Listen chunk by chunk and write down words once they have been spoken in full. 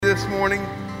this morning?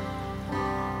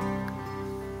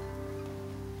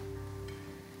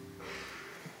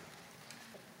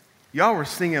 Y'all were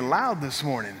singing loud this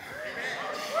morning.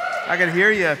 I could hear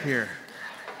you up here.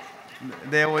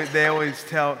 They always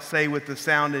say with the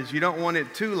sound is you don't want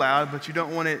it too loud, but you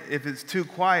don't want it if it's too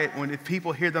quiet. If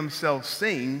people hear themselves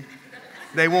sing,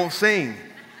 they won't sing.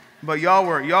 But y'all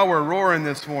were roaring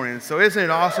this morning. So isn't it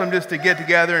awesome just to get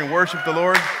together and worship the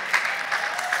Lord?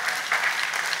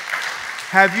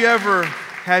 Have you ever,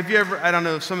 I don't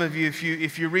know, some of you,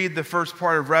 if you read the first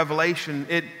part of Revelation,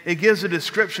 it gives a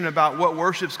description about what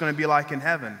worship's going to be like in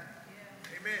heaven.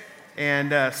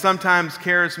 And sometimes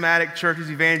charismatic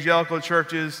churches, evangelical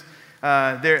churches,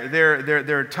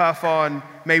 they're tough on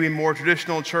maybe more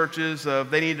traditional churches.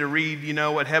 They need to read,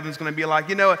 what heaven's going to be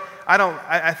like.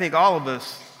 I think all of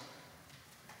us,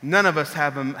 none of us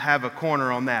have a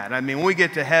corner on that. I mean, when we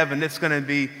get to heaven, it's going to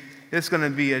be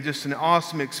just an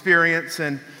awesome experience.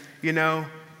 And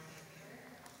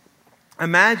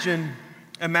imagine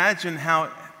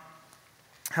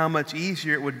how much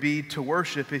easier it would be to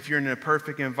worship if you're in a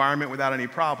perfect environment without any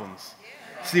problems.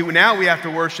 See, now we have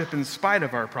to worship in spite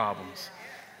of our problems.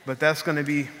 But that's going to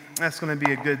be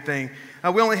a good thing.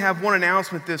 We only have one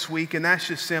announcement this week, and that's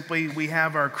just simply we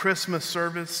have our Christmas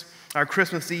service, our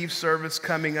Christmas Eve service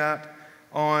coming up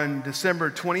on December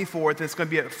 24th. It's going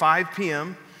to be at 5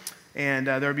 p.m., and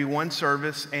there'll be one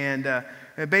service. And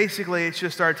basically, it's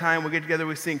just our time. We get together,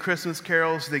 we sing Christmas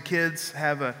carols. The kids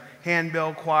have a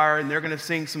handbell choir, and they're going to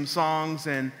sing some songs,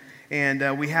 and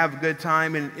we have a good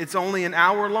time, and it's only an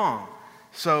hour long.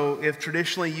 So if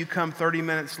traditionally you come 30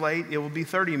 minutes late, it will be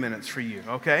 30 minutes for you,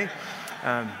 okay?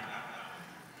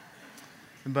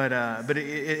 But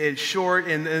it's short,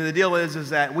 and the deal is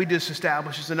that we just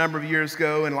established this a number of years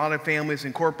ago, and a lot of families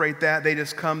incorporate that. They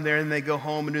just come there, and they go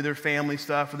home and do their family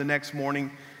stuff for the next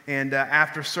morning, and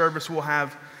after service, we'll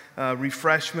have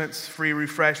free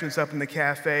refreshments up in the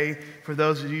cafe for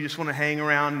those of you who just want to hang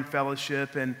around and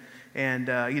fellowship and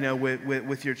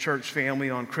with your church family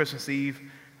on Christmas Eve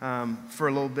for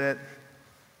a little bit.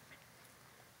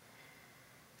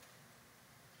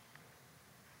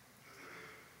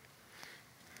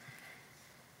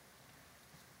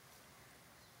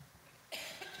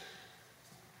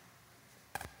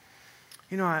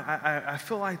 I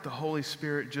feel like the Holy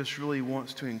Spirit just really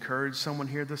wants to encourage someone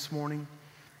here this morning.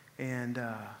 And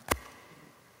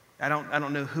I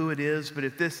don't know who it is, but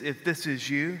if this is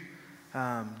you,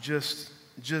 just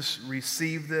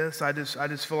receive this. I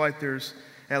just feel like there's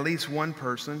at least one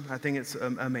person. I think it's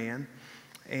a man,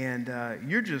 and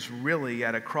you're just really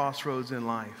at a crossroads in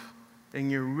life,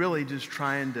 and you're really just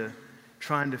trying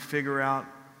to figure out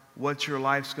what your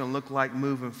life's going to look like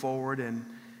moving forward.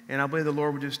 And I believe the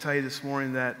Lord would just tell you this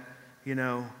morning that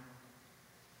the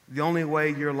only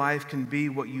way your life can be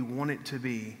what you want it to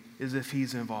be is if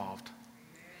He's involved.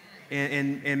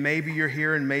 And maybe you're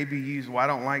here and maybe I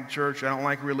don't like church, I don't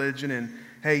like religion, and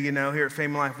hey, here at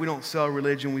Family Life, we don't sell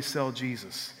religion, we sell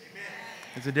Jesus. Amen.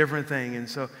 It's a different thing. And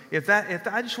so if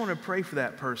I just want to pray for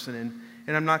that person,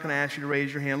 and I'm not going to ask you to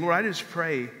raise your hand. Lord, I just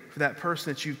pray for that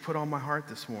person that you've put on my heart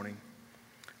this morning.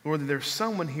 Lord, that there's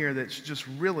someone here that's just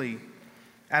really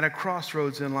at a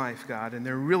crossroads in life, God, and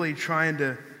they're really trying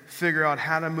to figure out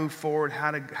how to move forward,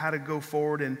 how to go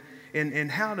forward,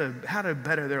 and how to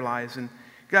better their lives. And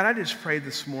God, I just pray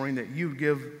this morning that you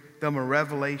give them a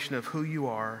revelation of who you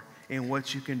are and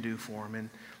what you can do for them. And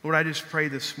Lord, I just pray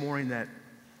this morning that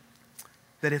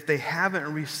if they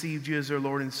haven't received you as their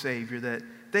Lord and Savior, that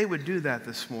they would do that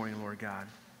this morning, Lord God.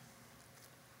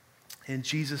 In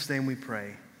Jesus' name we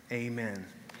pray. Amen.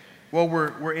 Well,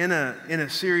 we're in a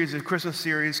series, a Christmas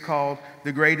series called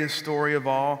The Greatest Story of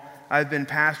All. I've been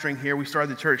pastoring here. We started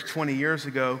the church 20 years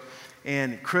ago,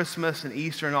 and Christmas and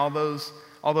Easter and all those,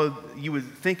 although you would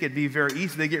think it'd be very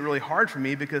easy, they get really hard for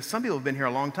me because some people have been here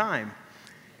a long time,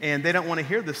 and they don't want to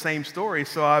hear the same story.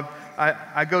 So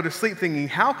I go to sleep thinking,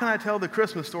 how can I tell the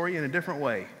Christmas story in a different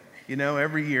way,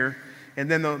 every year? And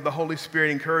then the Holy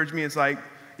Spirit encouraged me. It's like,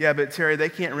 yeah, but Terry, they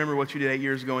can't remember what you did 8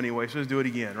 years ago anyway, so just do it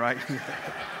again, right?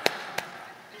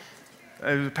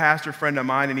 There was a pastor friend of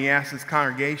mine, and he asked his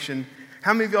congregation,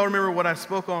 how many of y'all remember what I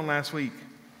spoke on last week?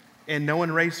 And no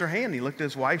one raised their hand. He looked at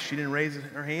his wife. She didn't raise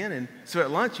her hand. And so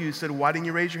at lunch, he said, why didn't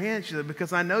you raise your hand? She said,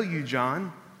 because I know you,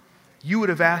 John. You would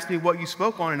have asked me what you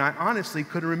spoke on, and I honestly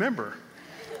couldn't remember.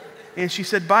 And she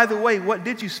said, by the way, what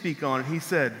did you speak on? And he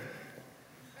said,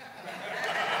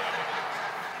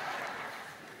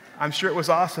 I'm sure it was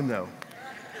awesome, though.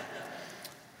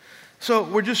 So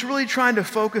we're just really trying to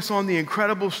focus on the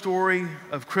incredible story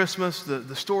of Christmas,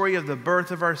 the story of the birth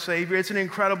of our Savior. It's an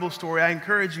incredible story. I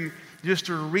encourage you just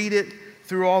to read it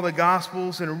through all the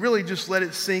Gospels and really just let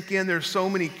it sink in. There's so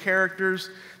many characters.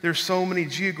 There's so many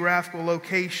geographical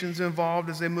locations involved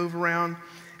as they move around.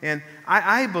 And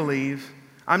I believe,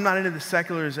 I'm not into the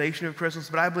secularization of Christmas,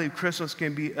 but I believe Christmas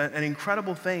can be an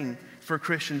incredible thing for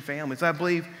Christian families. I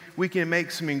believe we can make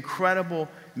some incredible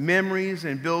memories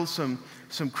and build some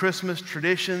Christmas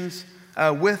traditions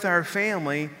with our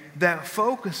family that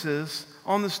focuses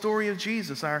on the story of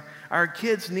Jesus. Our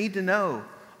kids need to know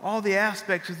all the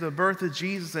aspects of the birth of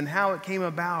Jesus and how it came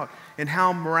about and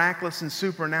how miraculous and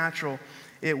supernatural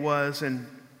it was. And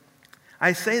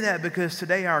I say that because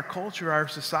today our culture, our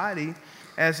society,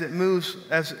 as it moves,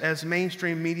 as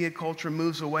mainstream media culture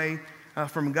moves away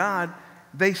from God,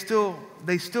 they still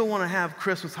want to have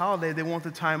Christmas holiday. They want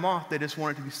the time off. They just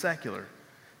want it to be secular.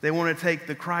 They want to take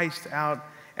the Christ out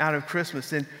of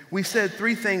Christmas. And we said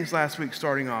 3 things last week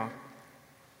starting off.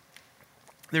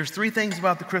 There's 3 things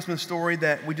about the Christmas story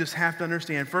that we just have to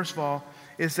understand. First of all,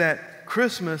 is that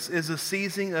Christmas is a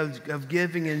season of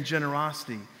giving and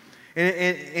generosity.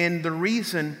 And the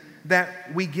reason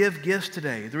that we give gifts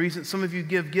today, the reason some of you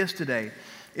give gifts today,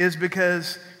 is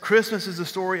because Christmas is a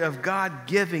story of God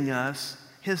giving us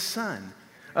His Son,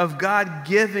 of God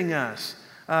giving us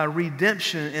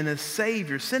redemption and a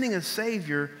Savior, sending a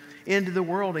Savior into the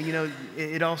world. And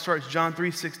it all starts John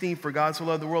 3:16, for God so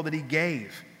loved the world that He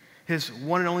gave His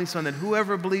one and only Son, that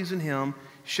whoever believes in Him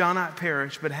shall not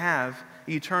perish, but have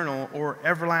eternal or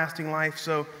everlasting life.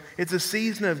 So it's a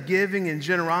season of giving and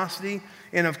generosity.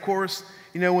 And of course,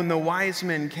 when the wise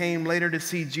men came later to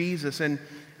see Jesus, and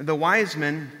the wise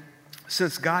men,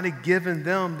 since God had given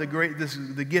them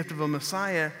the gift of a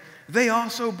Messiah, they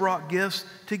also brought gifts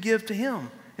to give to Him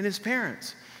and His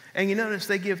parents. And you notice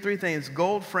they give 3 things: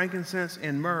 gold, frankincense,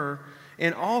 and myrrh.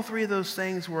 And all 3 of those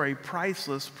things were a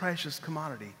priceless, precious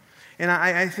commodity. And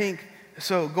I think,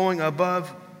 so going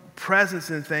above presents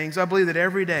and things, I believe that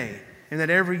every day and that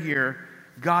every year,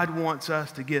 God wants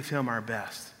us to give Him our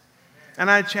best. And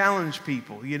I challenge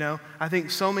people, I think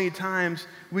so many times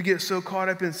we get so caught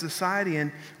up in society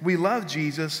and we love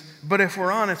Jesus, but if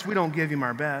we're honest, we don't give Him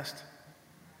our best.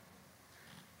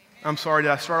 I'm sorry,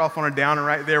 did I start off on a downer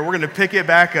right there? We're going to pick it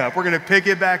back up.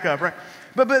 Right?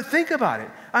 But think about it.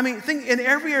 Think in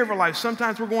every area of our life,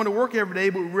 sometimes we're going to work every day,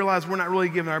 but we realize we're not really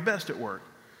giving our best at work.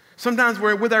 Sometimes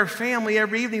we're with our family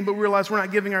every evening, but we realize we're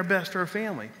not giving our best to our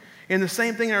family. And the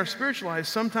same thing in our spiritual lives.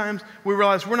 Sometimes we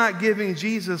realize we're not giving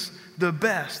Jesus the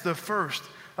best, the first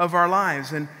of our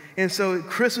lives. And so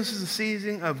Christmas is a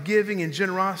season of giving and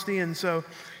generosity. And so,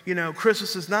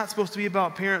 Christmas is not supposed to be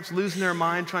about parents losing their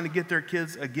mind trying to get their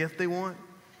kids a gift they want.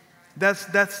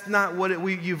 That's not what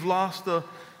you've lost the...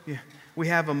 We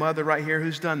have a mother right here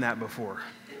who's done that before.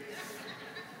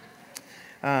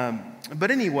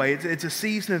 But anyway, it's a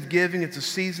season of giving. It's a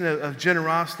season of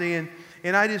generosity.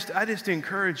 And I just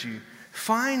encourage you,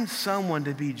 find someone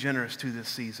to be generous to this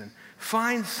season.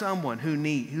 Find someone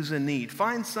who's in need.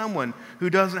 Find someone who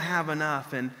doesn't have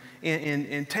enough, and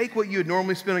take what you would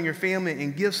normally spend on your family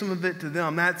and give some of it to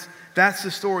them. That's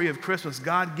the story of Christmas,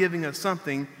 God giving us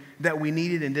something that we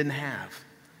needed and didn't have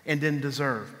and didn't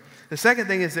deserve. The second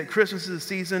thing is that Christmas is a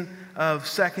season of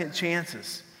second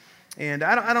chances. And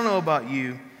I don't know about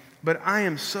you, but I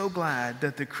am so glad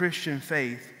that the Christian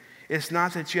faith, it's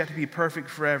not that you have to be perfect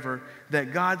forever,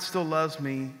 that God still loves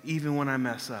me even when I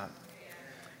mess up.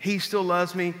 He still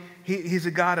loves me. He's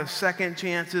a God of second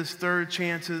chances, third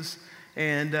chances,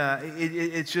 and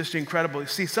it's just incredible.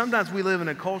 See, sometimes we live in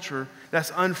a culture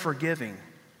that's unforgiving.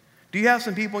 Do you have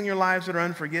some people in your lives that are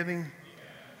unforgiving?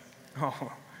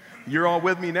 Oh, you're all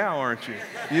with me now, aren't you?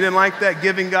 You didn't like that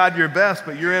giving God your best,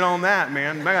 but you're in on that,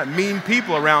 man. I got mean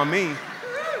people around me.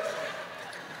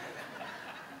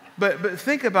 But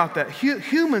think about that.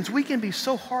 Humans, we can be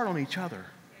so hard on each other.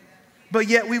 But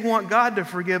yet we want God to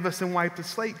forgive us and wipe the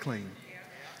slate clean.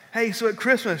 Hey, so at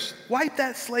Christmas, wipe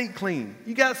that slate clean.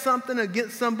 You got something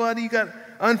against somebody, you got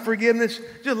unforgiveness,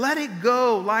 just let it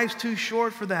go. Life's too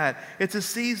short for that. It's a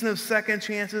season of second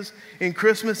chances, and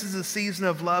Christmas is a season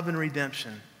of love and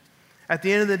redemption. At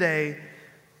the end of the day,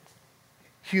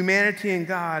 humanity and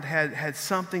God had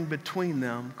something between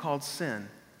them called sin.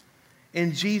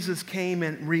 And Jesus came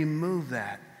and removed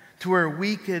that to where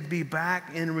we could be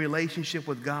back in relationship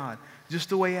with God, just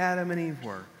the way Adam and Eve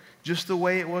were, just the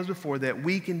way it was before, that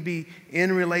we can be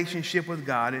in relationship with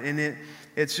God. And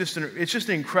it's just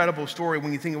an incredible story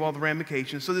when you think of all the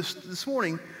ramifications. So this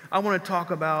morning, I want to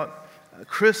talk about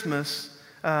Christmas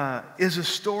is a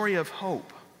story of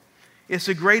hope. It's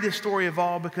the greatest story of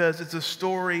all because it's a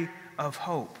story of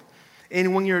hope.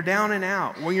 And when you're down and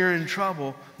out, when you're in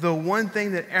trouble, the one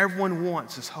thing that everyone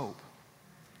wants is hope.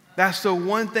 That's the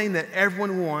one thing that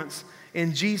everyone wants.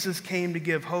 and Jesus came to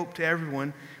give hope to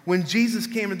everyone. When Jesus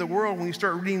came into the world, when you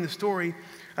start reading the story,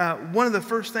 one of the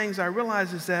first things I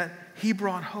realized is that he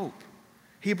brought hope.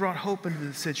 He brought hope into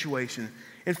the situation.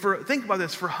 And think about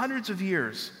this, for hundreds of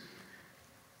years,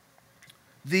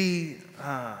 the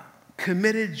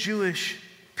committed Jewish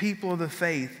people of the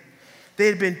faith, they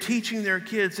had been teaching their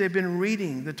kids, they had been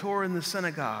reading the Torah in the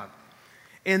synagogue,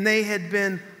 and they had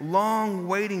been long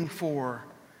waiting for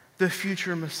the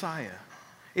future Messiah.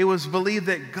 It was believed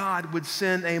that God would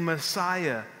send a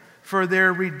Messiah for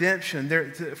their redemption,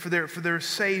 for their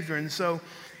Savior. And so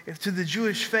to the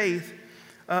Jewish faith,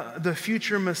 the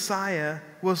future Messiah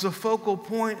was the focal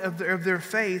point of their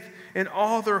faith, and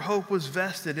all their hope was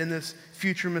vested in this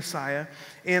future Messiah.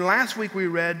 And last week we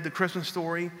read the Christmas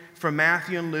story from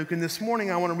Matthew and Luke, and this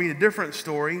morning I want to read a different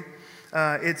story.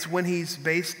 It's when he's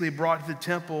basically brought to the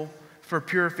temple for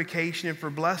purification and for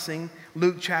blessing.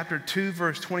 Luke chapter 2,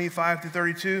 verse 25 to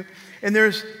 32. And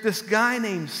there's this guy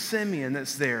named Simeon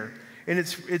that's there. And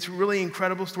it's a really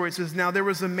incredible story. It says, now there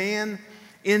was a man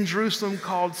in Jerusalem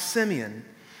called Simeon,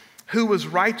 who was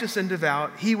righteous and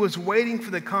devout. He was waiting for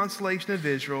the consolation of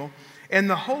Israel, and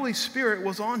the Holy Spirit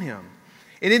was on him.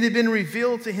 And it had been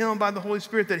revealed to him by the Holy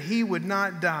Spirit that he would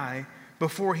not die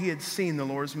before he had seen the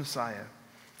Lord's Messiah.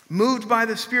 Moved by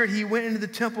the Spirit, he went into the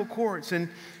temple courts, and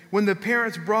when the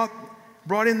parents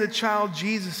brought in the child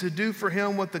Jesus to do for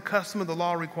him what the custom of the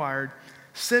law required,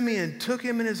 Simeon took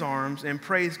him in his arms and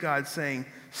praised God, saying,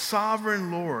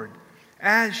 Sovereign Lord,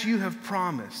 as you have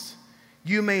promised,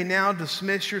 you may now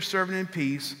dismiss your servant in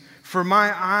peace, for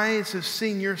my eyes have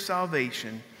seen your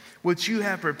salvation, which you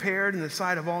have prepared in the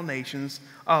sight of all nations,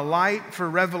 a light for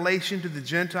revelation to the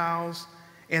Gentiles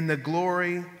and the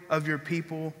glory of your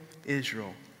people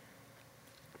Israel.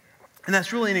 And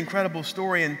that's really an incredible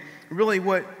story. And really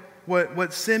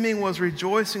what Simeon was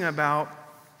rejoicing about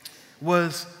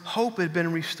was hope had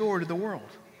been restored to the world.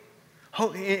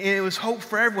 Hope, and it was hope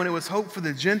for everyone. It was hope for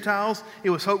the Gentiles.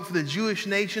 It was hope for the Jewish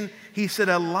nation. He said,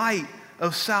 a light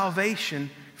of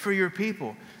salvation for your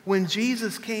people. When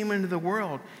Jesus came into the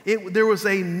world, there was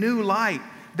a new light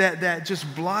that just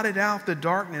blotted out the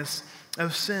darkness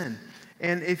of sin.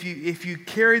 And if you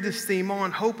carry this theme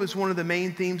on, hope is one of the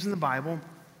main themes in the Bible.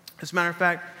 As a matter of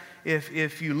fact,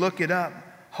 if you look it up,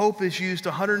 hope is used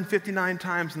 159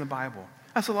 times in the Bible.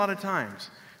 That's a lot of times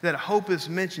that hope is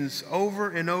mentioned over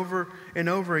and over and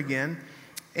over again.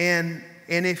 And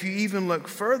if you even look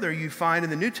further, you find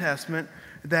in the New Testament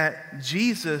that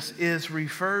Jesus is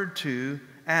referred to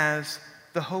as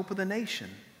the hope of the nation,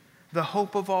 the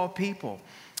hope of all people.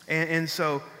 And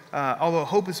so, although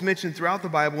hope is mentioned throughout the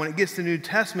Bible, when it gets to the New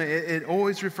Testament, it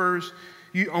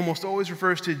almost always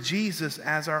refers to Jesus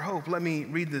as our hope. Let me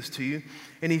read this to you.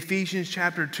 In Ephesians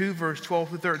chapter 2, verse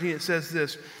 12 to 13, it says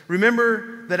this,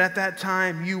 remember that at that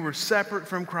time you were separate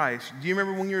from Christ. Do you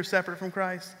remember when you were separate from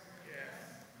Christ?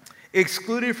 Yes.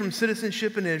 Excluded from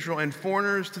citizenship in Israel and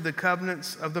foreigners to the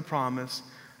covenants of the promise.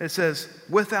 It says,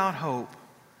 without hope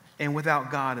and without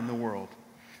God in the world.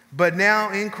 But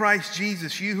now in Christ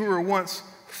Jesus, you who were once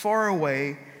far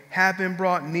away have been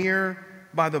brought near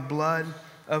by the blood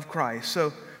of Christ.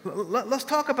 So let's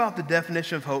talk about the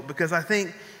definition of hope, because I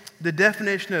think the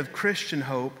definition of Christian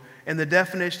hope and the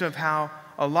definition of how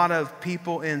a lot of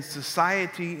people in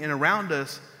society and around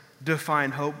us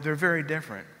define hope, they're very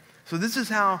different. So this is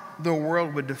how the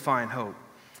world would define hope.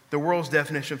 The world's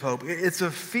definition of hope. It's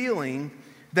a feeling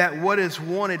that what is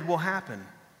wanted will happen.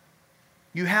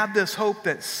 You have this hope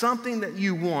that something that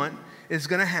you want is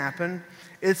going to happen.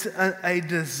 It's a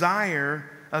desire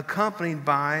accompanied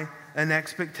by an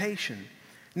expectation.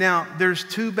 Now, there's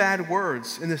two bad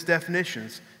words in this definition,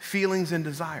 feelings and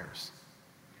desires.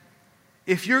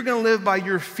 If you're going to live by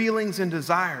your feelings and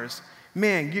desires,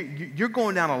 man, you're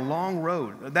going down a long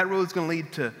road. That road's going to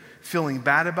lead to feeling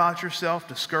bad about yourself,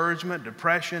 discouragement,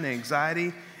 depression,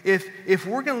 anxiety. If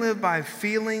we're going to live by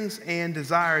feelings and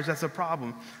desires, that's a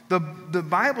problem. The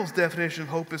Bible's definition of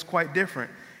hope is quite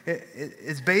different.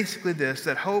 It's basically this,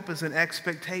 that hope is an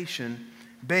expectation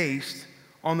based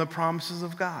on the promises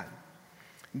of God.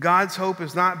 God's hope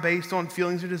is not based on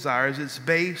feelings or desires. It's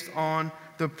based on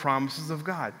the promises of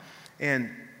God. And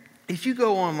if you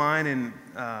go online, and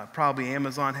probably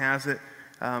Amazon has it,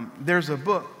 there's a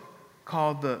book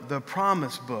called the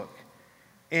Promise Book.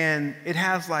 And it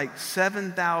has like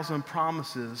 7,000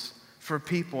 promises for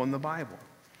people in the Bible.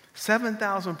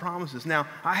 7,000 promises. Now,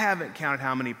 I haven't counted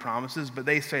how many promises, but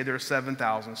they say there's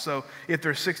 7,000. So if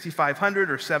there's 6,500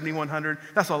 or 7,100,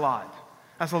 that's a lot.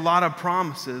 That's a lot of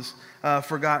promises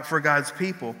for God's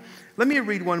people. Let me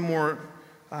read one more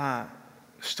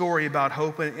story about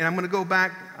hope. And I'm going to go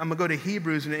back. I'm going to go to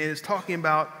Hebrews, and it's talking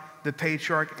about the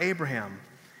patriarch Abraham.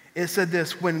 It said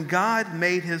this: when God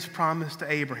made his promise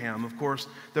to Abraham, of course,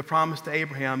 the promise to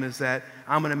Abraham is that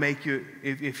I'm going to make you,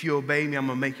 if you obey me, I'm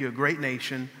going to make you a great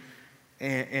nation.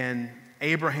 And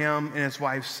Abraham and his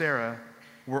wife Sarah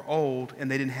were old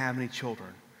and they didn't have any children.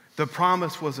 The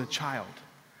promise was a child.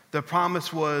 The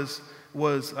promise was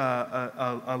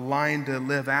a line to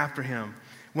live after him.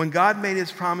 When God made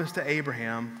his promise to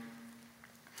Abraham,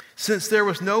 since there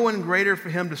was no one greater for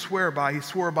him to swear by, he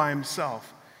swore by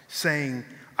himself, saying,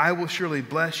 I will surely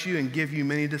bless you and give you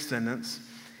many descendants.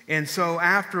 And so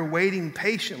after waiting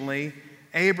patiently,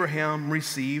 Abraham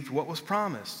received what was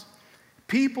promised.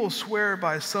 People swear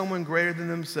by someone greater than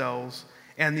themselves,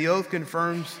 and the oath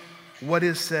confirms what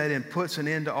is said and puts an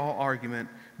end to all argument.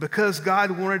 Because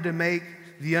God wanted to make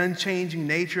the unchanging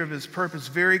nature of his purpose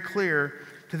very clear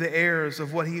to the heirs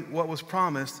of what was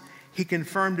promised, he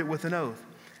confirmed it with an oath.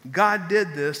 God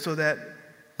did this so that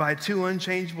by two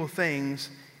unchangeable things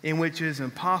in which it is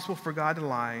impossible for God to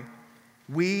lie,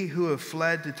 we who have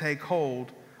fled to take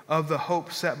hold of the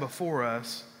hope set before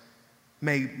us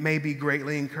may be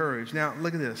greatly encouraged. Now,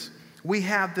 look at this. We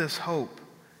have this hope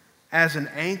as an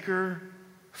anchor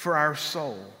for our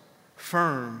soul,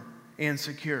 firm and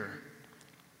secure.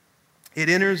 It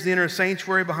enters the inner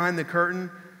sanctuary behind the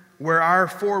curtain where our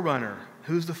forerunner,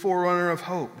 who's the forerunner of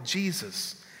hope,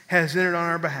 Jesus, has entered on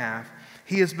our behalf.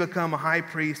 He has become a high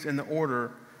priest in the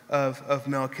order of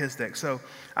Melchizedek. So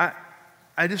I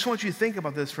just want you to think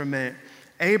about this for a minute.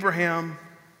 Abraham,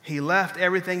 he left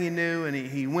everything he knew and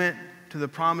he went to the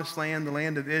promised land, the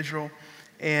land of Israel.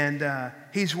 And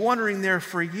he's wandering there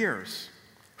for years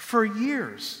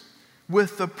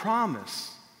with the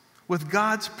promise, with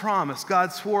God's promise.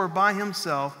 God swore by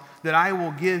himself that I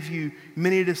will give you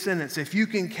many descendants. If you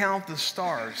can count the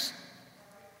stars,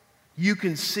 you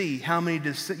can see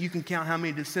you can count how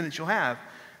many descendants you'll have.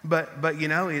 But you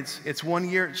know, it's 1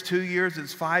 year, it's 2 years,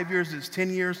 it's 5 years, it's 10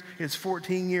 years, it's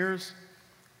 14 years.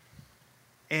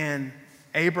 And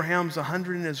Abraham's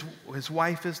 100 and his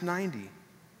wife is 90.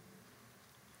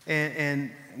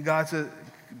 And God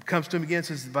comes to him again and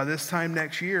says, by this time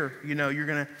next year, you know, you're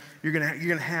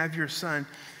gonna have your son.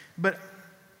 But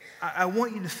I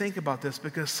want you to think about this,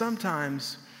 because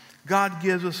sometimes God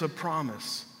gives us a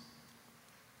promise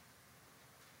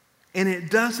and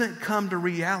it doesn't come to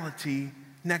reality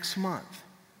next month.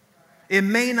 It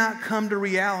may not come to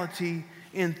reality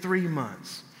in 3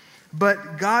 months.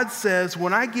 But God says,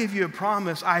 when I give you a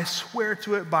promise, I swear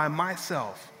to it by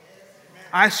myself.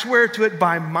 I swear to it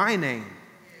by my name.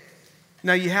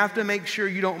 Now, you have to make sure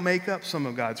you don't make up some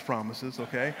of God's promises,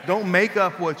 okay? Don't make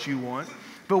up what you want.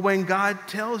 But when God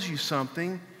tells you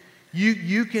something,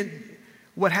 you can,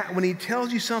 when he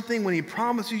tells you something, when he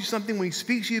promises you something, when he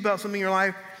speaks to you about something in your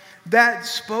life, that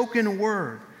spoken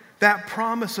word, that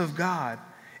promise of God,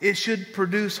 it should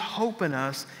produce hope in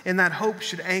us, and that hope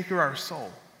should anchor our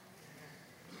soul.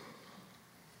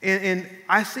 And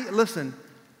I see, listen,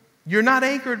 you're not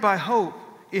anchored by hope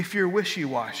if you're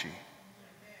wishy-washy.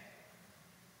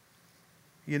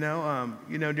 You know,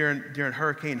 during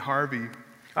Hurricane Harvey,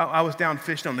 I was down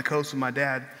fishing on the coast with my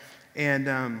dad,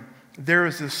 and there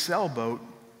was this sailboat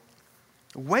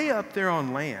way up there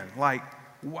on land. Like,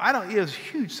 it was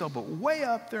a huge sailboat way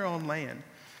up there on land.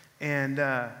 And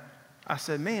I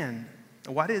said, man,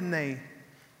 why didn't they,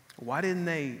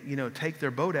 take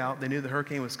their boat out? They knew the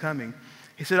hurricane was coming.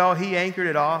 He said, oh, he anchored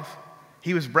it off.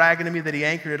 He was bragging to me that he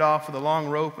anchored it off with a long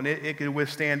rope and it could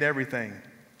withstand everything.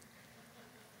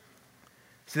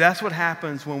 See, that's what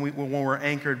happens when we're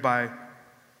anchored by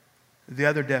the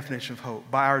other definition of hope,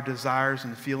 by our desires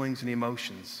and feelings and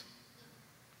emotions.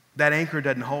 That anchor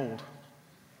doesn't hold.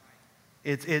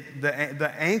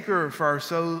 The anchor for our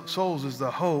souls is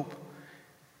the hope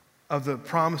of the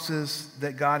promises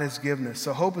that God has given us.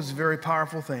 So hope is a very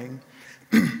powerful thing.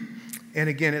 And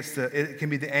again, it can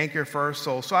be the anchor for our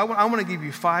soul. So I want to give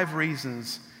you 5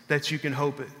 reasons that you can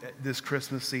hope at this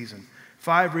Christmas season.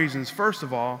 5 reasons. First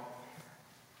of all,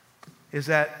 is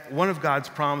that one of God's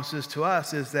promises to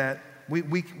us is that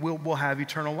we'll have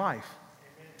eternal life.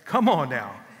 Come on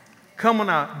now. Come on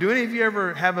out. Do any of you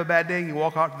ever have a bad day and you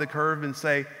walk out to the curb and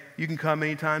say, you can come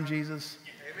anytime, Jesus?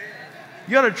 Amen.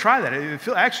 You ought to try that.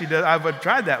 I've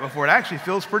tried that before. It actually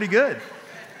feels pretty good.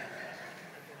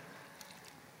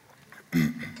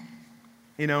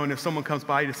 And if someone comes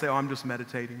by, you say, oh, I'm just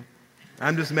meditating.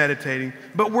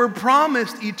 But we're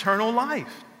promised eternal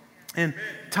life. And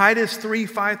Titus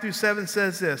 3:5-7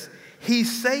 says this: He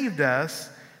saved us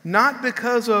not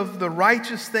because of the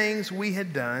righteous things we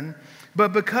had done,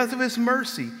 but because of his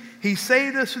mercy. He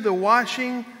saved us through the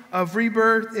washing of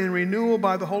rebirth and renewal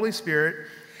by the Holy Spirit,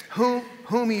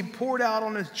 whom he poured out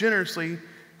on us generously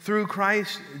through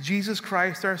Christ, Jesus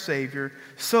Christ our Savior,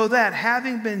 so that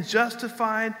having been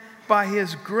justified by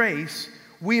his grace,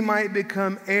 we might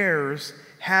become heirs,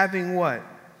 having what?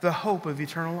 The hope of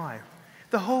eternal life.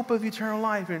 The hope of eternal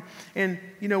life. And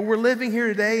you know, we're living here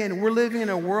today, and we're living in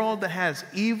a world that has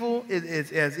evil.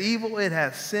 It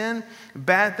has sin.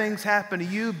 Bad things happen to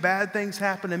you. Bad things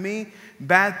happen to me.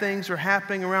 Bad things are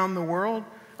happening around the world.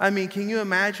 I mean, can you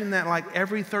imagine that like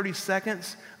every 30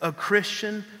 seconds, a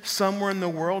Christian somewhere in the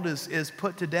world is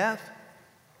put to death?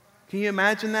 Can you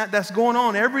imagine that? That's going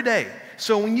on every day.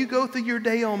 So when you go through your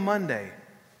day on Monday,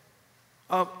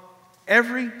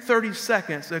 every 30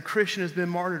 seconds, a Christian has been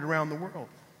martyred around the world.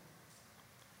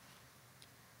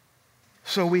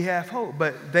 So we have hope,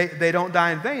 but they don't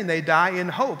die in vain. They die in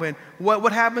hope. And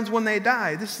what happens when they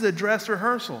die? This is a dress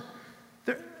rehearsal.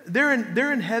 They're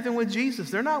in heaven with Jesus.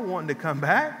 They're not wanting to come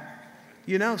back.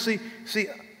 You know, see,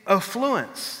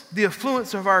 affluence, the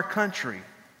affluence of our country,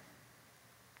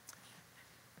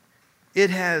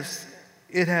 it has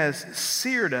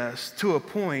seared us to a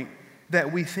point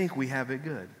that we think we have it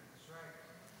good.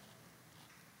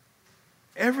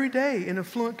 Every day in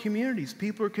affluent communities,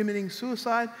 people are committing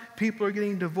suicide, people are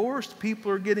getting divorced,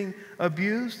 people are getting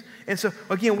abused. And so,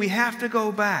 again, we have to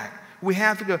go back. We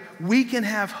can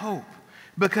have hope,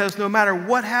 because no matter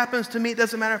what happens to me, it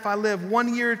doesn't matter if I live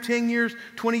 1 year, 10 years,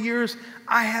 20 years,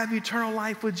 I have eternal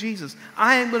life with Jesus.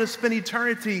 I am going to spend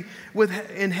eternity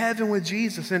in heaven with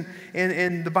Jesus.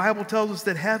 And the Bible tells us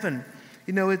that heaven,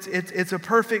 you know, it's a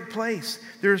perfect place.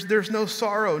 There's no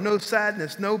sorrow, no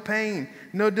sadness, no pain,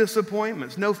 no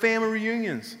disappointments, no family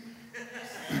reunions.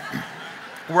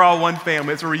 We're all one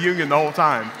family. It's a reunion the whole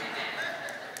time.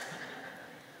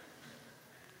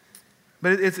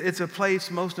 But it's a place,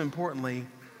 most importantly,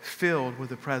 filled with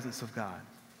the presence of God.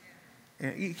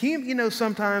 And you know,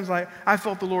 sometimes I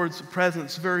felt the Lord's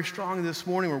presence very strong this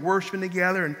morning. We're worshiping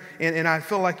together, and I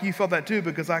feel like you felt that too,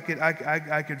 because I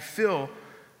could feel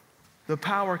the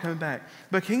power coming back.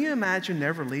 But can you imagine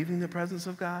never leaving the presence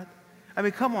of God? I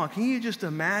mean, come on, can you just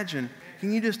imagine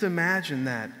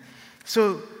that?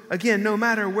 So again, no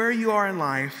matter where you are in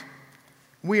life,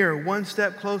 we are one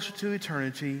step closer to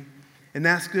eternity, and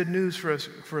that's good news for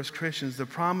us Christians. The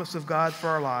promise of God for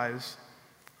our lives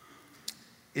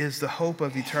is the hope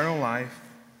of eternal life.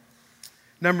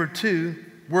 Number 2,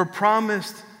 we're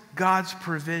promised God's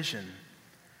provision.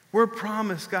 We're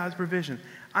promised God's provision.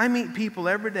 I meet people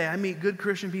every day, I meet good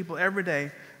Christian people every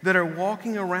day that are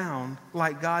walking around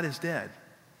like God is dead.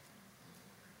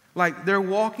 Like they're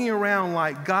walking around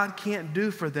like God can't do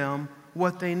for them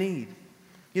what they need.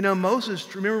 You know,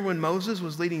 remember when Moses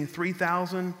was leading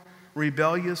 3,000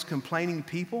 rebellious, complaining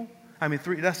people? I mean,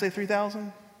 did I say 3,000?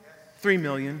 Yes. 3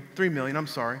 million, I'm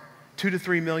sorry. 2 to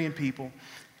 3 million people.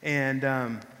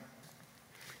 And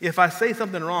if I say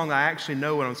something wrong, I actually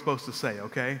know what I'm supposed to say,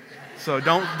 okay? So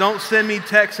don't send me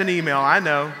text and email. I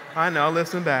know,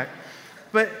 listen back.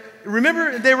 But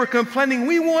remember, they were complaining,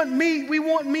 we want meat.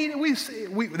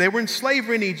 They were in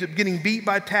slavery in Egypt, getting beat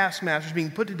by taskmasters,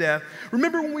 being put to death.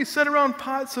 Remember when we sat around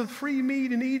pots of free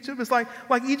meat in Egypt? It's like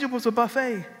Egypt was a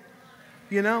buffet,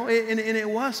 you know, and it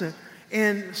wasn't.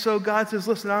 And so God says,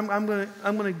 listen, I'm going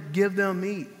to give them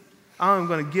meat. I'm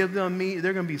going to give them meat.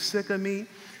 They're going to be sick of meat.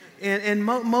 And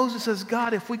Moses says,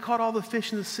 God, if we caught all the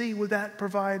fish in the sea, would that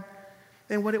provide?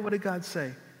 And what did God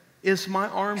say? Is my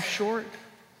arm short?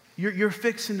 You're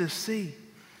fixing to see.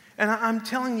 And I'm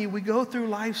telling you, we go through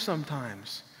life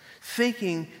sometimes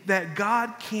thinking that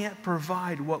God can't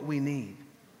provide what we need.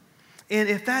 And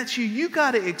if that's you, you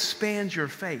got to expand your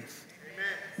faith. Amen.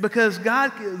 Because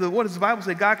what does the Bible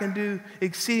say? God can do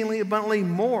exceedingly abundantly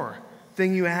more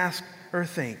than you ask or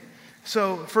think.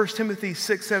 So 1 Timothy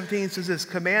 6:17 says this,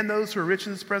 command those who are rich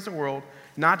in this present world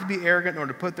not to be arrogant nor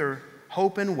to put their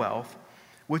hope in wealth,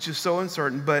 which is so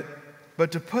uncertain, but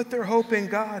to put their hope in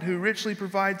God, who richly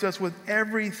provides us with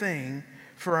everything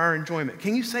for our enjoyment.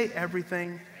 Can you say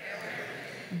everything?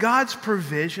 God's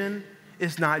provision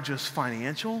is not just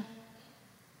financial.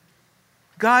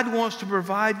 God wants to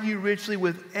provide you richly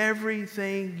with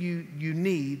everything you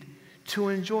need to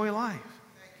enjoy life.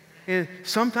 And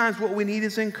sometimes what we need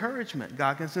is encouragement.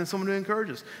 God can send someone to encourage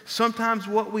us. Sometimes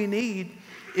what we need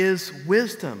is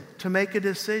wisdom to make a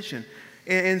decision.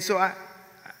 And so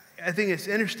I think it's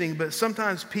interesting, but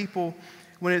sometimes people,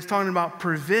 when it's talking about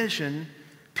provision,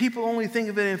 people only think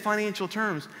of it in financial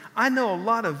terms. I know a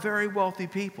lot of very wealthy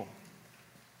people,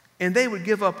 and they would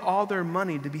give up all their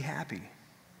money to be happy.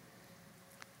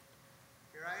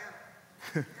 Here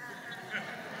I am.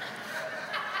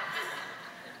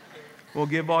 Well,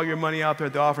 give all your money out there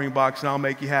at the offering box, and I'll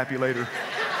make you happy later.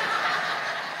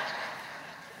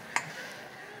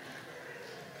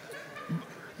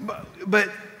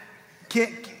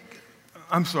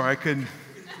 I'm sorry, I couldn't.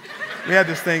 We had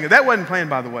this thing. That wasn't planned,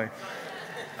 by the way.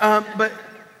 But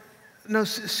no,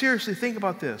 seriously, think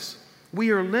about this.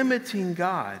 We are limiting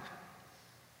God.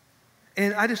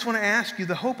 And I just want to ask you,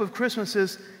 the hope of Christmas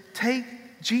is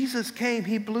Jesus came,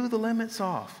 he blew the limits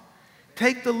off.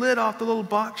 Take the lid off the little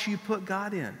box you put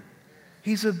God in.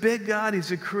 He's a big God.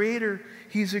 He's a creator.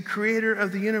 He's a creator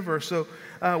of the universe. So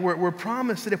we're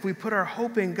promised that if we put our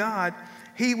hope in God,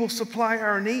 he will supply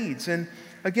our needs. And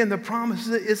again, the promise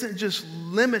isn't just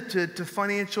limited to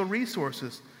financial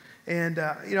resources. And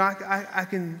I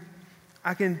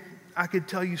could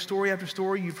tell you story after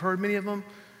story. You've heard many of them.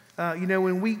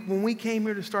 When we came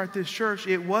here to start this church,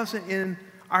 it wasn't in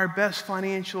our best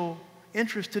financial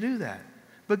interest to do that.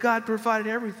 But God provided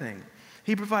everything.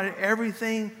 He provided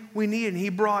everything we needed. And he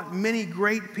brought many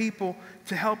great people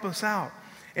to help us out.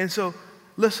 And so,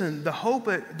 listen, the hope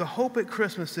at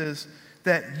Christmas is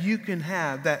that you can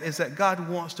have, that God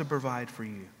wants to provide for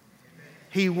you.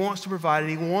 He wants to provide, and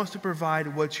he wants to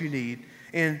provide what you need.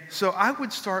 And so I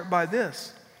would start by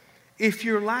this. If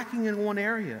you're lacking in one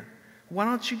area, why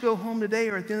don't you go home today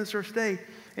or at the end of the church day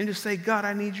and just say, God,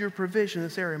 I need your provision in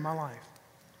this area of my life.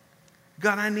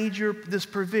 God, I need this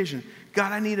provision.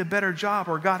 God, I need a better job,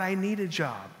 or God, I need a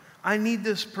job. I need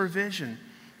this provision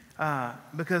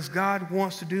because God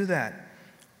wants to do that.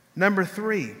 Number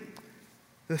 3,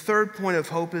 the third point of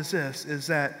hope is this, is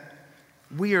that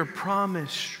we are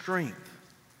promised strength.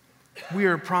 We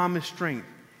are promised strength.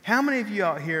 How many of you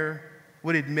out here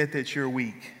would admit that you're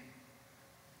weak?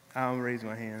 I'll raise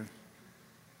my hand.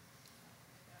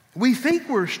 We think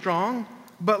we're strong,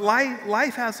 but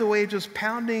life has a way of just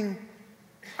pounding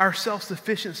our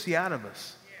self-sufficiency out of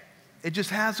us. It just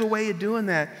has a way of doing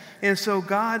that. And so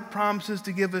God promises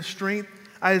to give us strength.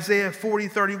 Isaiah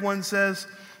 40:31 says,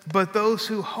 but those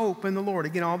who hope in the Lord,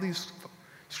 again, all these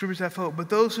scriptures have hope, but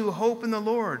those who hope in the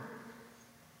Lord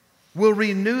will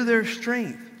renew their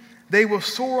strength. They will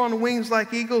soar on wings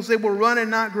like eagles. They will run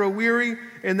and not grow weary,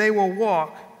 and they will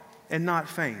walk and not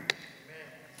faint.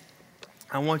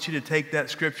 I want you to take that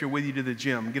scripture with you to the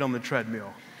gym. Get on the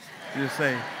treadmill. Just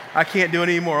say, I can't do it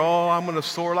anymore. Oh, I'm going to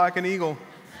soar like an eagle.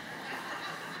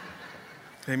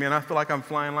 Hey, man, I feel like I'm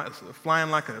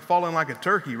falling like a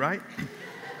turkey, right?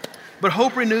 But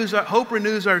hope renews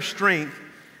our strength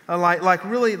like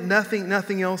really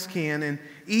nothing else can. And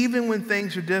even when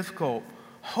things are difficult,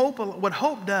 what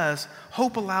hope does,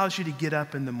 hope allows you to get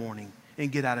up in the morning and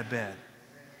get out of bed.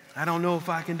 I don't know if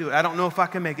I can do it. I don't know if I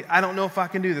can make it. I don't know if I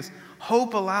can do this.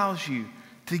 Hope allows you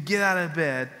to get out of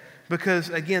bed because,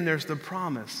 again, there's the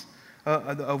promise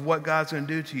of what God's going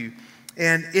to do to you.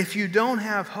 And if you don't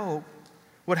have hope,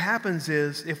 what happens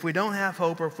is, if we don't have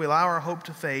hope or if we allow our hope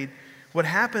to fade, what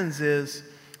happens is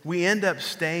we end up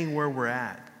staying where we're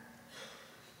at.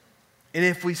 And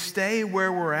if we stay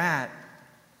where we're at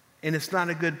and it's not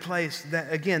a good place,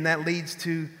 that leads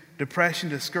to depression,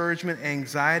 discouragement,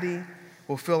 anxiety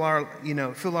will fill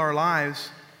our lives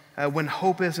when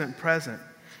hope isn't present.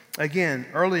 Again,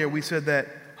 earlier we said that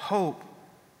hope,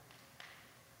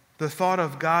 the thought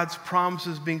of God's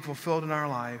promises being fulfilled in our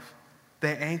life,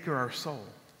 they anchor our soul.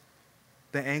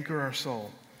 They anchor our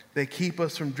soul. They keep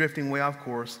us from drifting way off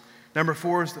course. Number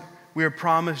 4 is we are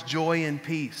promised joy and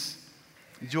peace.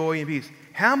 Joy and peace.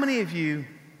 How many of you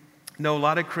know a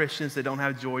lot of Christians that don't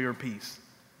have joy or peace?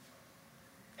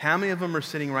 How many of them are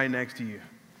sitting right next to you?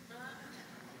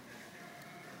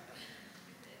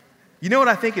 You know what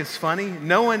I think is funny?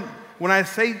 When I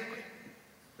say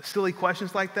silly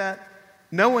questions like that,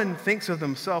 no one thinks of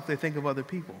themselves, they think of other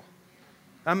people.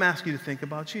 I'm asking you to think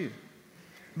about you.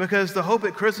 Because the hope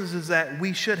at Christmas is that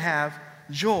we should have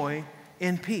joy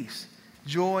and peace.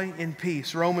 Joy and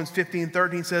peace. Romans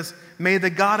 15:13 says, may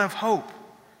the God of hope,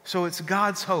 so it's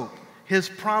God's hope, his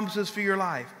promises for your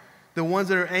life, the ones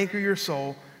that are anchor your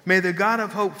soul, may the God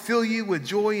of hope fill you with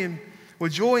joy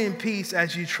and peace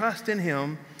as you trust in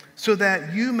him, so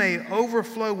that you may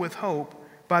overflow with hope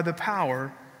by the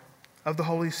power of the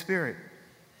Holy Spirit.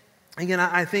 Again,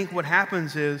 I think what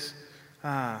happens is,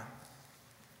 like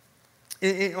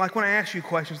when I ask you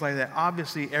questions like that,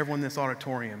 obviously everyone in this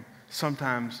auditorium,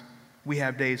 sometimes we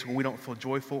have days when we don't feel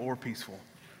joyful or peaceful.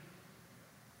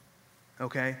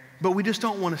 Okay? But we just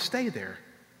don't want to stay there.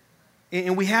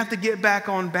 And we have to get back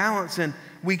on balance, and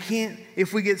we can't,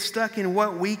 if we get stuck in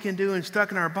what we can do and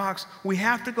stuck in our box, we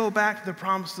have to go back to the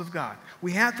promises of God.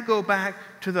 We have to go back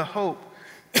to the hope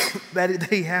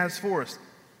that he has for us.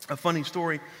 A funny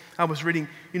story, I was reading,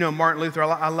 Martin Luther.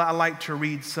 I like to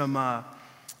read some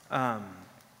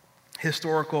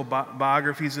historical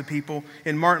biographies of people.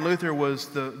 And Martin Luther was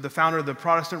the founder of the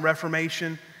Protestant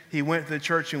Reformation. He went to the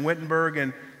church in Wittenberg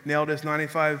and nailed his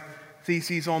 95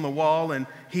 theses on the wall, and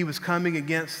he was coming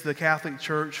against the Catholic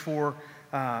Church for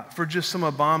just some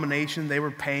abomination. They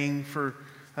were paying for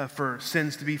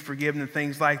sins to be forgiven and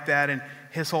things like that, and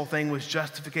his whole thing was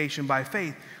justification by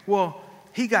faith. Well,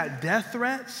 he got death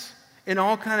threats and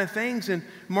all kind of things, and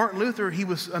Martin Luther, he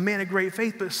was a man of great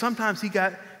faith, but sometimes he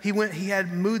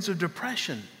had moods of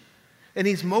depression, and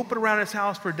he's moping around his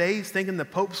house for days thinking the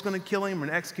Pope's going to kill him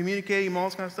or excommunicate him, all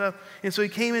this kind of stuff. And so he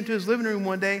came into his living room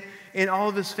one day, and all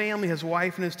of his family, his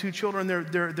wife and his 2 children,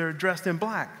 they're dressed in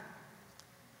black.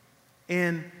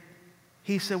 And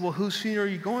he said, well, whose funeral are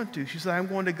you going to? She said, I'm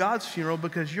going to God's funeral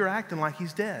because you're acting like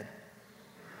he's dead.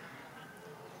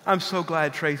 I'm so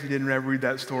glad Tracy didn't ever read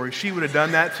that story. She would have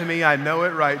done that to me. I know it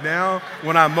right now.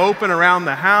 When I'm moping around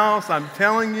the house, I'm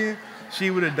telling you, she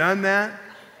would have done that.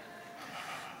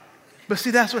 But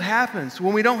see, that's what happens.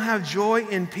 When we don't have joy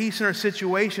and peace in our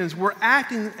situations, we're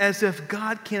acting as if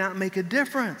God cannot make a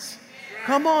difference.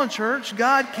 Come on, church.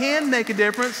 God can make a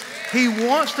difference. He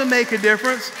wants to make a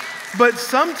difference. But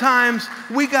sometimes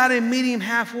we got to meet him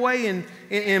halfway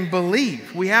and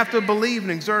believe. We have to believe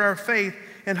and exert our faith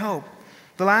and hope.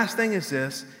 The last thing is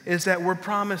this, is that we're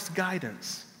promised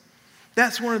guidance.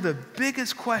 That's one of the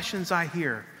biggest questions I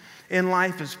hear in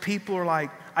life is people are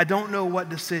like, I don't know what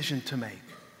decision to make.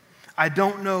 I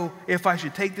don't know if I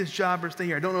should take this job or stay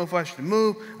here. I don't know if I should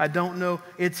move. I don't know.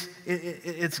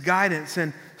 It's guidance.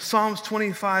 And Psalms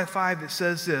 25:5, it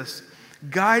says this,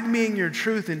 guide me in your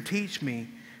truth and teach me,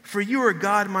 for you are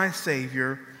God my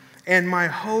Savior, and my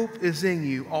hope is in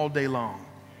you all day long.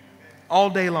 All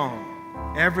day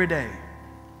long, every day.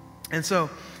 And so,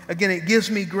 again, it gives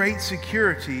me great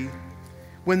security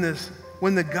when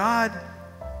the God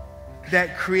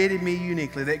that created me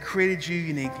uniquely, that created you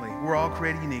uniquely, we're all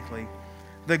created uniquely,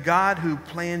 the God who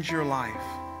plans your life,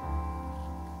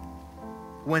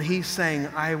 when he's saying,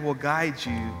 I will guide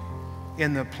you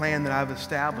in the plan that I've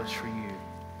established for you.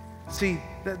 See,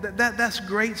 that's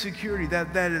great security.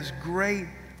 That is great.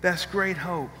 That's great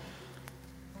hope.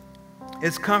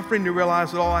 It's comforting to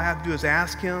realize that all I have to do is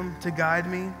ask him to guide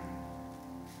me.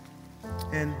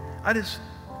 And I just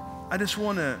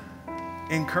want to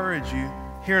encourage you.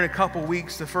 Here in a couple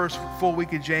weeks, the first full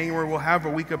week of January, we'll have a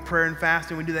week of prayer and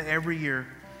fasting. We do that every year.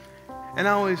 And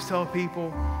I always tell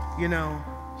people, you know,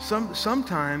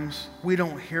 sometimes we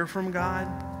don't hear from God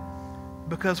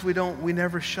because we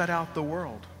never shut out the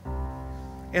world.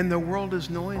 And the world is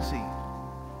noisy.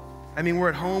 I mean, we're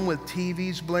at home with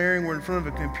TVs blaring. We're in front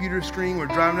of a computer screen. We're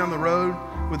driving down the road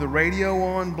with the radio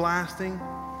on, blasting.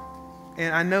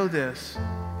 And I know this.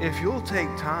 If you'll take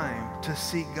time to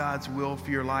seek God's will for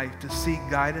your life, to seek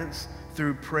guidance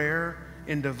through prayer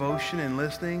and devotion and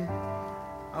listening,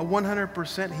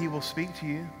 100% he will speak to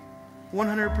you.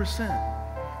 100%.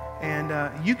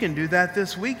 And you can do that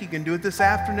this week. You can do it this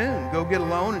afternoon. Go get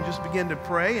alone and just begin to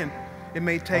pray. And it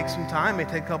may take some time, it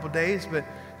may take a couple days, but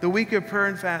the week of prayer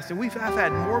and fasting, I've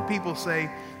had more people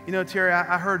say, you know, Terry,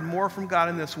 I heard more from God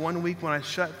in this one week when I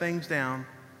shut things down.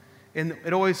 And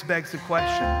it always begs the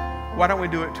question, why don't we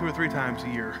do it 2 or 3 times a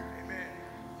year?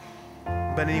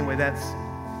 Amen. But anyway,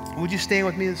 would you stand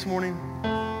with me this morning?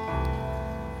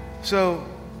 So,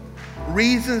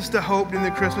 reasons to hope in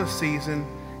the Christmas season.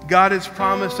 God has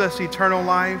promised us eternal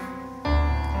life.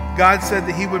 God said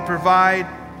that he would provide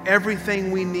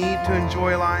everything we need to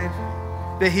enjoy life,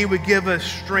 that he would give us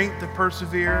strength to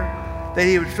persevere, that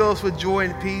he would fill us with joy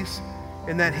and peace,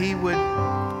 and that he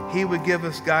would give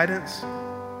us guidance.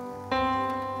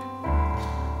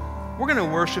 We're going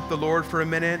to worship the Lord for a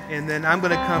minute, and then I'm going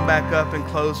to come back up and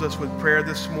close us with prayer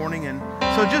this morning. And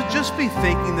so just be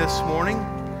thinking this morning,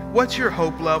 what's your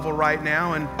hope level right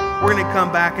now? And we're going to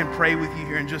come back and pray with you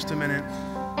here in just a minute.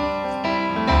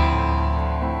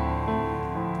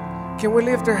 Can we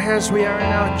lift our hands where we are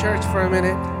now, church, for a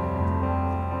minute?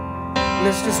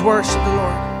 Let's just worship the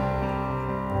Lord.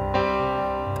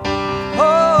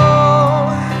 Oh,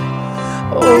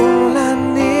 all I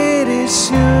need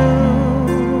is you.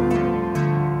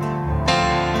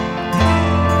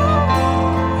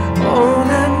 All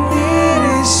I need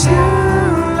is you,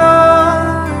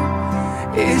 Lord.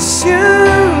 It's you,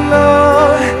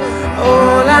 Lord.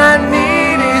 All I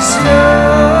need is you.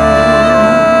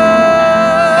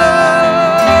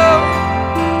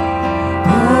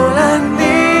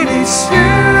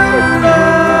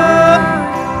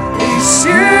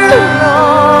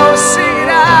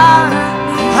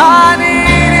 I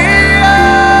need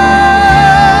you.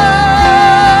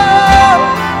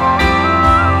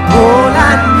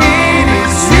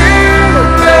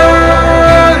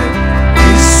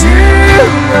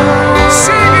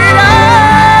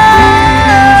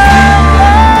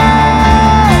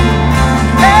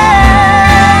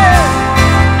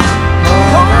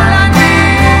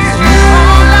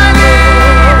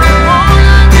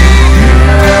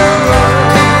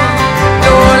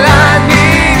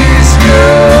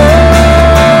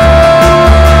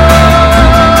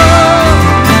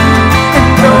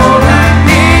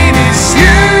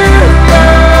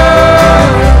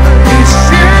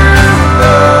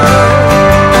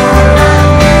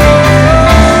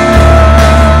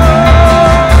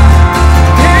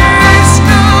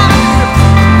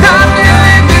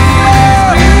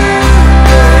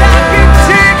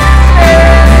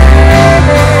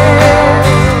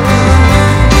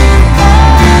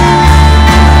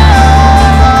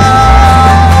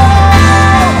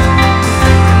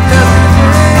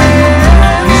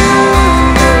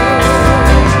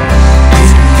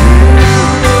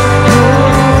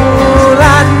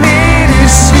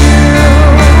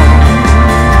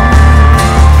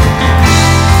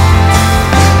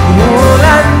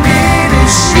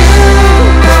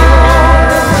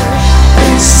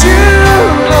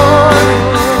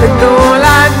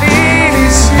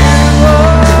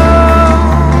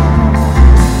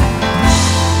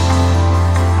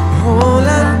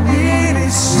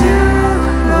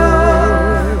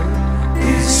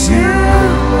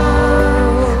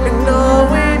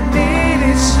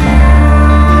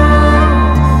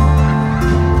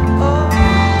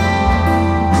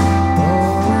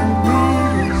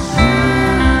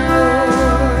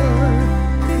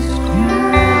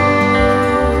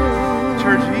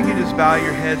 bow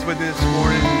your heads with me this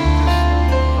morning and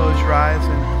just close your eyes.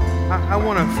 And I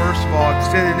want to, first of all,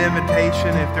 extend an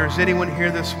invitation. If there's anyone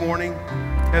here this morning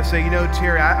that say, you know,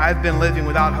 Terry, I've been living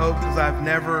without hope because I've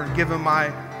never given my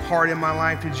heart in my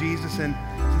life to Jesus, and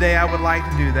today I would like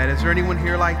to do that. Is there anyone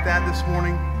here like that this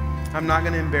morning? I'm not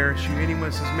going to embarrass you.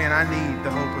 Anyone says, man, I need the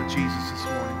hope of Jesus this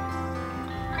morning.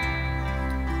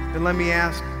 Then let me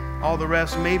ask all the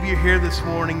rest. Maybe you're here this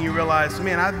morning, you realize,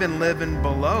 man, I've been living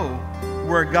below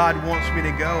where God wants me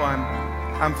to go.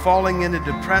 I'm falling into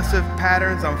depressive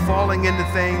patterns. I'm falling into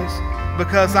things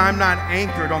because I'm not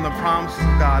anchored on the promises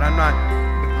of God. I'm not,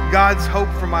 God's hope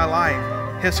for my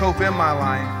life, His hope in my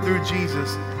life through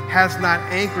Jesus has not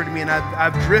anchored me, and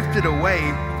I've drifted away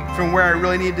from where I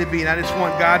really need to be. And I just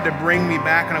want God to bring me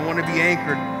back, and I want to be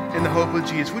anchored in the hope of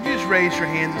Jesus. Would you just raise your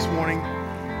hands this morning?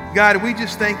 God, we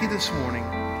just thank you this morning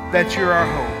that you're our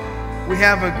hope. We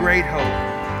have a great hope,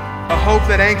 a hope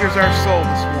that anchors our soul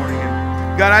this morning.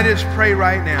 And God, I just pray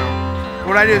right now,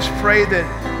 Lord, I just pray that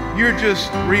you're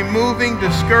just removing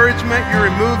discouragement,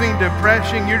 you're removing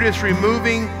depression, you're just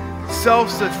removing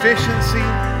self-sufficiency,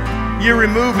 you're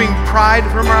removing pride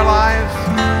from our lives.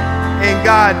 And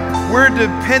God, we're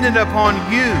dependent upon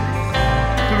you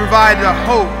to provide the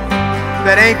hope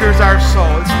that anchors our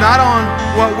soul. It's not on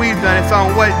what we've done, it's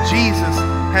on what Jesus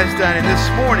has done. And this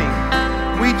morning,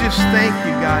 we just thank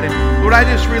you, God. And Lord, I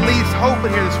just release hope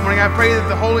in here this morning. I pray that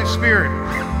the Holy Spirit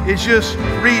is just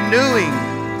renewing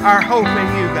our hope in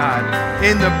you, God,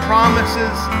 in the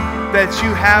promises that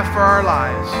you have for our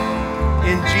lives.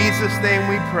 In Jesus' name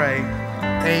we pray,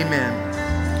 amen.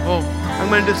 Well, I'm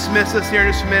going to dismiss us here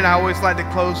in just a minute. I always like to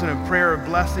close in a prayer of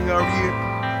blessing over you.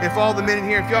 If all the men in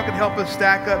here, if y'all could help us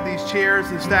stack up these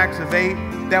chairs in stacks of 8,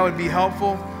 that would be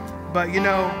helpful. But you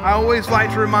know, I always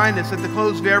like to remind us at the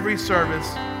close of every service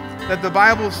that the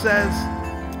Bible says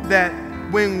that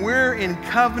when we're in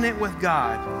covenant with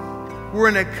God, we're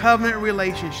in a covenant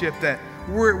relationship, that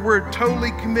we're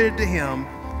totally committed to Him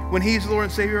when He's the Lord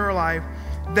and Savior of our life,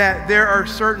 that there are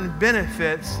certain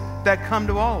benefits that come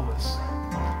to all of us.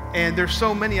 And there's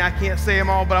so many, I can't say them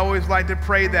all, but I always like to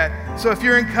pray that. So if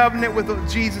you're in covenant with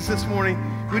Jesus this morning,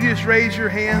 would you just raise your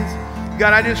hands?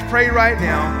 God, I just pray right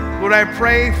now, Lord, I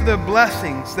pray for the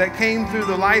blessings that came through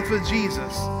the life of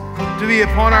Jesus to be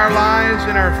upon our lives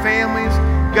and our families.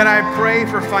 God, I pray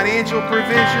for financial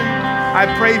provision. I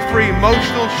pray for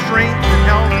emotional strength and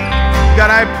health. God,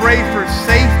 I pray for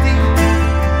safety.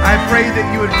 I pray that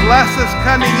you would bless us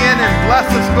coming in and bless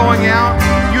us going out.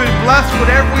 You would bless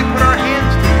whatever we put our hands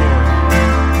to, Lord.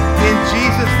 In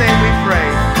Jesus' name we pray.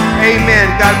 Amen.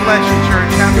 God bless you,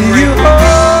 church. Have a great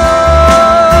day.